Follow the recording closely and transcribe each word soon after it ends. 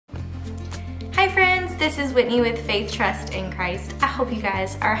this is Whitney with Faith, Trust, and Christ. I hope you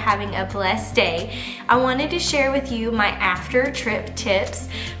guys are having a blessed day. I wanted to share with you my after trip tips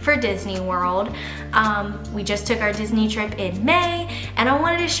for Disney World. We just took our Disney trip in May, and I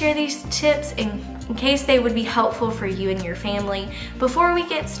wanted to share these tips in case they would be helpful for you and your family. Before we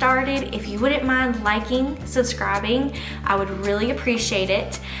get started, if you wouldn't mind liking, subscribing, I would really appreciate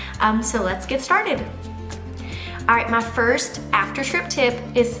it. So let's get started. All right, my first after trip tip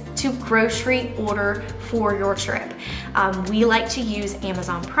is to grocery order for your trip. We like to use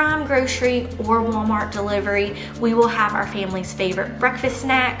Amazon Prime grocery or Walmart delivery. We will have our family's favorite breakfast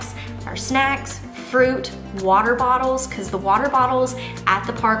snacks, our snacks, fruit, water bottles, because the water bottles at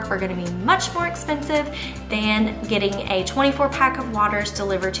the park are going to be much more expensive than getting a 24-pack of waters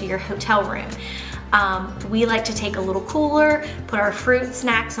delivered to your hotel room. We like to take a little cooler, put our fruit,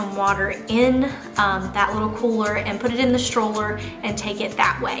 snacks, and water in that little cooler and put it in the stroller and take it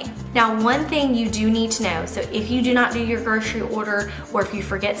that way. Now, one thing you do need to know, so if you do not do your grocery order or if you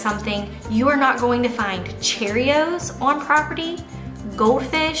forget something, you are not going to find Cheerios on property,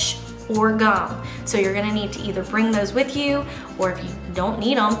 Goldfish, or gum. So you're gonna need to either bring those with you, or if you don't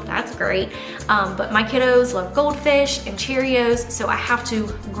need them, that's great. But my kiddos love Goldfish and Cheerios, so I have to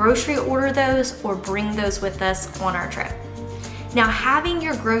grocery order those or bring those with us on our trip. Now, having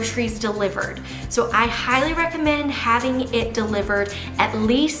your groceries delivered. So I highly recommend having it delivered at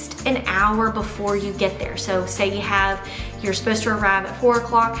least an hour before you get there. So say you're supposed to arrive at 4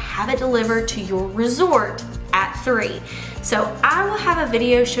 o'clock, have it delivered to your resort at 3. So I will have a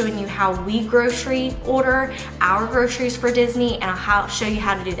video showing you how we grocery order our groceries for Disney, and I'll show you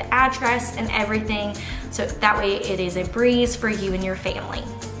how to do the address and everything, so that way it is a breeze for you and your family.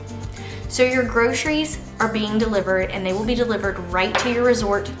 So your groceries are being delivered, and they will be delivered right to your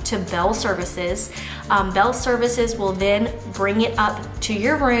resort to Bell Services. Bell Services will then bring it up to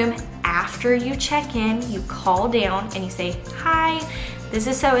your room. After you check in, you call down and you say, "Hi, this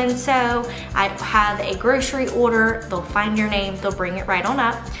is so-and-so. I have a grocery order." They'll find your name, they'll bring it right on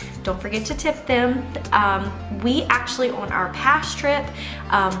up. Don't forget to tip them. We actually, on our past trip,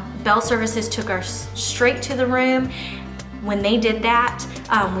 Bell Services took us straight to the room. When they did that,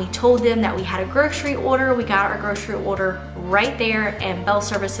 we told them that we had a grocery order. We got our grocery order right there, and Bell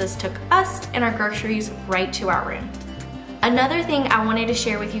Services took us and our groceries right to our room. Another thing I wanted to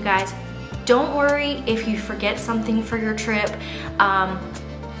share with you guys, don't worry if you forget something for your trip.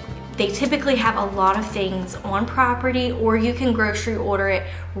 They typically have a lot of things on property, or you can grocery order it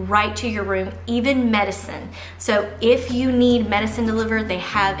right to your room, even medicine. So if you need medicine delivered, they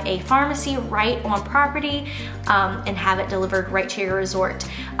have a pharmacy right on property and have it delivered right to your resort.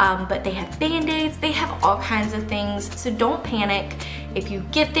 But they have Band-Aids, they have all kinds of things, so don't panic. If you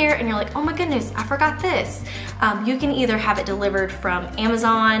get there and you're like, "Oh my goodness, I forgot this," you can either have it delivered from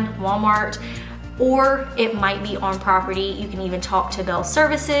Amazon, Walmart, or it might be on property. You can even talk to Bell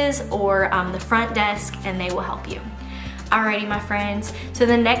Services or the front desk, and they will help you. Alrighty, my friends, so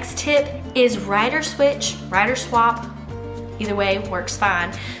the next tip is rider switch, rider swap. Either way works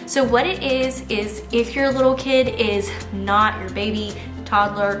fine. So what it is if your little kid is not, your baby,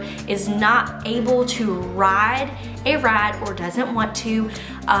 toddler, is not able to ride a ride or doesn't want to,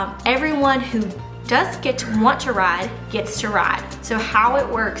 everyone who does get to want to ride gets to ride. So how it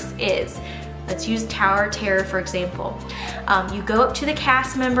works is, let's use Tower of Terror for example. You go up to the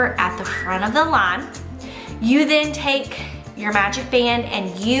cast member at the front of the line. You then take your magic band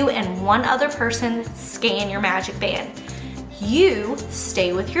and you and one other person scan your magic band. You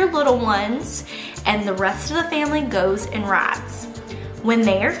stay with your little ones and the rest of the family goes and rides. When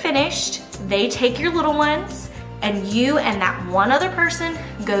they are finished, they take your little ones and you and that one other person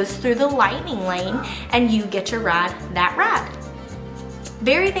goes through the lightning lane and you get to ride that ride.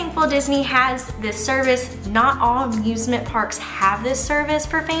 Very thankful Disney has this service. Not all amusement parks have this service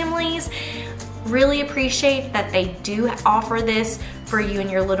for families. Really appreciate that they do offer this for you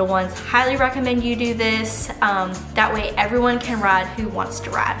and your little ones. Highly recommend you do this. That way everyone can ride who wants to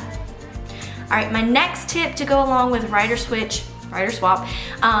ride. All right, my next tip to go along with rider switch, rider swap,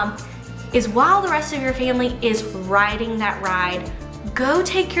 is while the rest of your family is riding that ride, go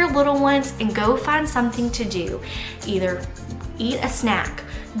take your little ones and go find something to do. Either eat a snack,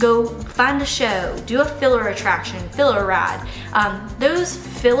 go find a show, do a filler attraction, filler ride. Those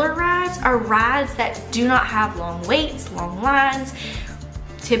filler rides are rides that do not have long waits, long lines.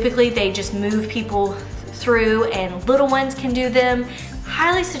 Typically they just move people through and little ones can do them.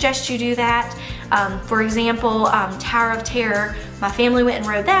 Highly suggest you do that. For example, Tower of Terror, my family went and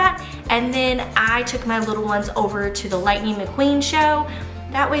rode that, and then I took my little ones over to the Lightning McQueen show.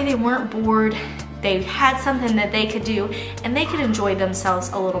 That way they weren't bored. They had something that they could do and they could enjoy themselves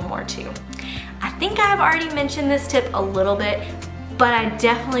a little more too. I think I've already mentioned this tip a little bit, but I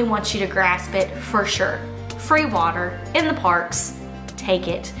definitely want you to grasp it for sure. Free water in the parks, take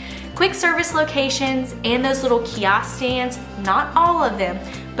it. Quick service locations and those little kiosk stands, not all of them,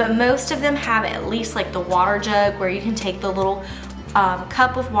 but most of them have at least like the water jug where you can take the little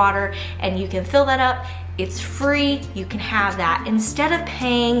cup of water and you can fill that up. It's free, you can have that. Instead of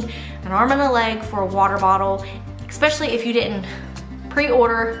paying an arm and a leg for a water bottle, especially if you didn't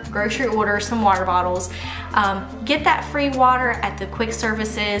pre-order, grocery order some water bottles, get that free water at the quick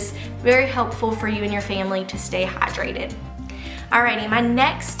services. Very helpful for you and your family to stay hydrated. Alrighty, my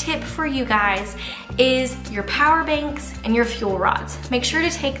next tip for you guys is your power banks and your fuel rods. Make sure to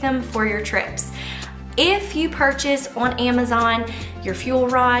take them for your trips. If you purchase on Amazon your fuel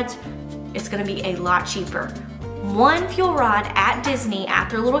rods, it's gonna be a lot cheaper. One fuel rod at Disney at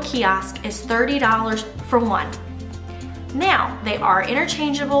their little kiosk is $30 for one. Now, they are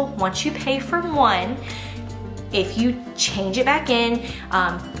interchangeable once you pay for one. If you change it back in,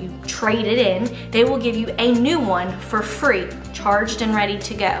 you trade it in, they will give you a new one for free, charged and ready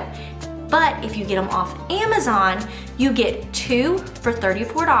to go. But if you get them off Amazon, you get 2 for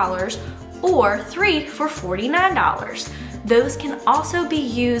 $34 or 3 for $49. Those can also be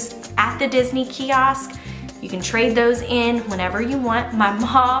used at the Disney kiosk. You can trade those in whenever you want. My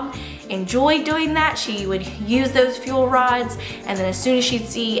mom enjoyed doing that. She would use those fuel rods, and then as soon as she'd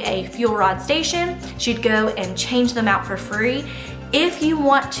see a fuel rod station, she'd go and change them out for free. If you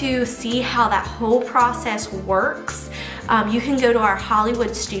want to see how that whole process works, you can go to our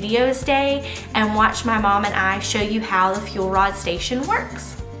Hollywood Studios Day and watch my mom and I show you how the fuel rod station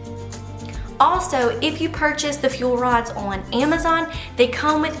works. Also, if you purchase the fuel rods on Amazon, they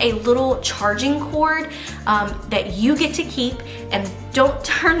come with a little charging cord that you get to keep, and don't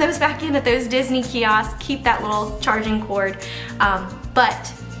turn those back in at those Disney kiosks. Keep that little charging cord.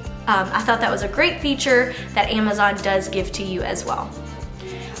 But I thought that was a great feature that Amazon does give to you as well.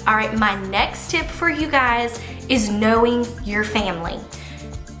 All right, my next tip for you guys is knowing your family.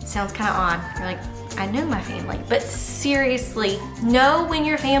 Sounds kind of odd. You're like, I know my family, but seriously, know when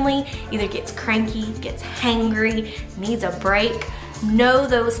your family either gets cranky, gets hangry, needs a break. Know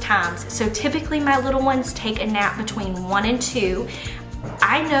those times. So typically my little ones take a nap between 1 and 2.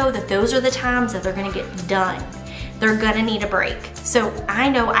 I know that those are the times that they're gonna get done. They're gonna need a break. So I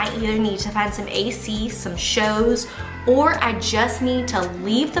know I either need to find some AC, some shows, or I just need to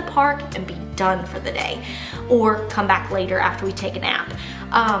leave the park and be done for the day, or come back later after we take a nap.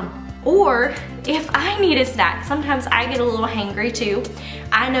 Or if I need a snack, sometimes I get a little hangry too.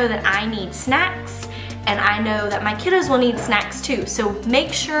 I know that I need snacks, and I know that my kiddos will need snacks too. So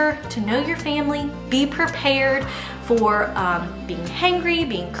make sure to know your family, be prepared for being hangry,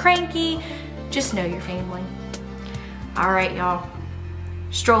 being cranky. Just know your family. All right, y'all,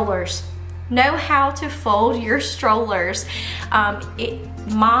 strollers. Know how to fold your strollers.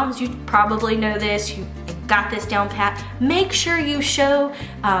 Moms, you probably know this, you got this down pat. Make sure you show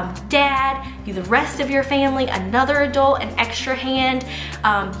dad, the rest of your family, another adult, an extra hand.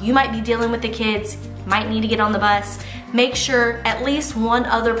 You might be dealing with the kids, might need to get on the bus. Make sure at least one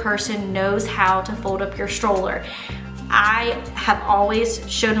other person knows how to fold up your stroller. I have always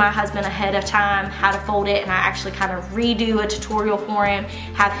showed my husband ahead of time how to fold it, and I actually kind of redo a tutorial for him,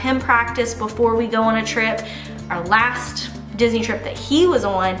 have him practice before we go on a trip. Our last Disney trip that he was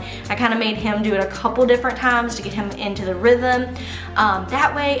on, I kind of made him do it a couple different times to get him into the rhythm.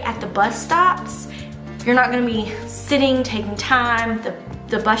 That way at the bus stops, you're not gonna be sitting, taking time.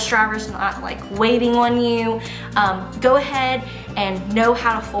 The bus driver's not like waiting on you. Go ahead and know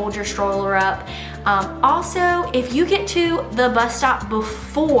how to fold your stroller up. Also, if you get to the bus stop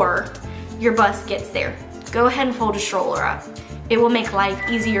before your bus gets there, go ahead and fold a stroller up. It will make life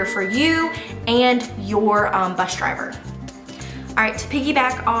easier for you and your bus driver. All right, to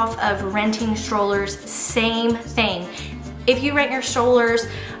piggyback off of renting strollers, same thing. If you rent your strollers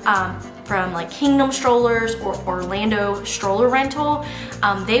from like Kingdom Strollers or Orlando Stroller Rental,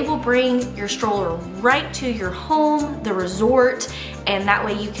 they will bring your stroller right to your home, the resort, and that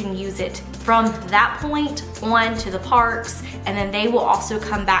way you can use it from that point on to the parks, and then they will also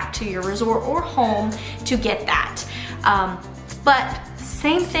come back to your resort or home to get that. But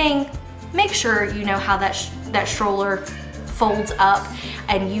same thing, make sure you know how that stroller folds up,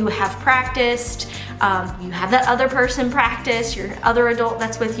 and you have practiced. You have that other person practice, your other adult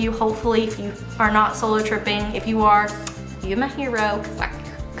that's with you, hopefully, if you are not solo tripping. If you are, you're my hero, because I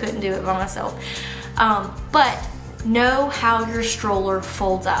couldn't do it by myself. But know how your stroller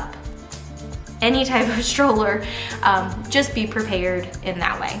folds up. Any type of stroller, just be prepared in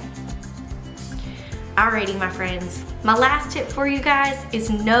that way. Alrighty, my friends, my last tip for you guys is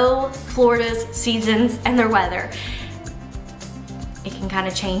know Florida's seasons and their weather. It can kind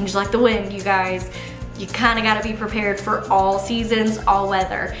of change like the wind, you guys. You kind of got to be prepared for all seasons, all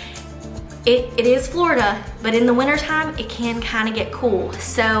weather. It is Florida, but in the wintertime, it can kind of get cool.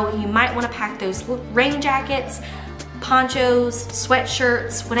 So you might want to pack those rain jackets, ponchos,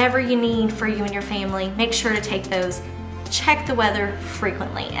 sweatshirts, whatever you need for you and your family. Make sure to take those. Check the weather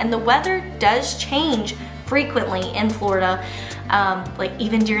frequently. And the weather does change frequently in Florida, like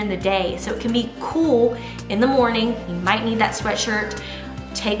even during the day. So it can be cool in the morning. You might need that sweatshirt,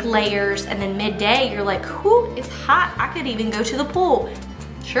 take layers, and then midday you're like, whoo, it's hot. I could even go to the pool.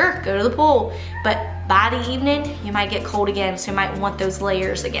 Sure, go to the pool. But by the evening, you might get cold again, so you might want those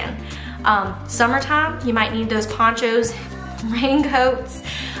layers again. Summertime, you might need those ponchos, raincoats,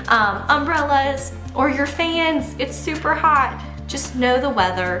 umbrellas, or your fans. It's super hot. Just know the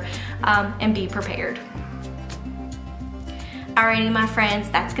weather and be prepared. Alrighty, my friends,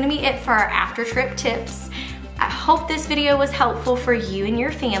 that's gonna be it for our after trip tips. I hope this video was helpful for you and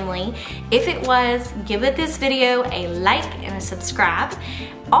your family. If it was, give this video a like and a subscribe.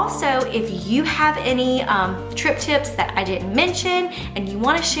 Also, if you have any trip tips that I didn't mention and you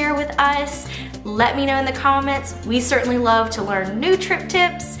want to share with us, let me know in the comments. We certainly love to learn new trip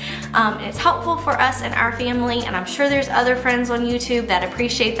tips. And it's helpful for us and our family, and I'm sure there's other friends on YouTube that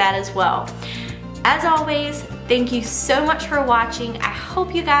appreciate that as well. As always, thank you so much for watching. I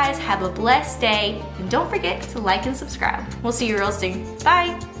hope you guys have a blessed day, and don't forget to like and subscribe. We'll see you real soon.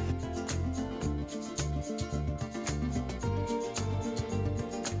 Bye.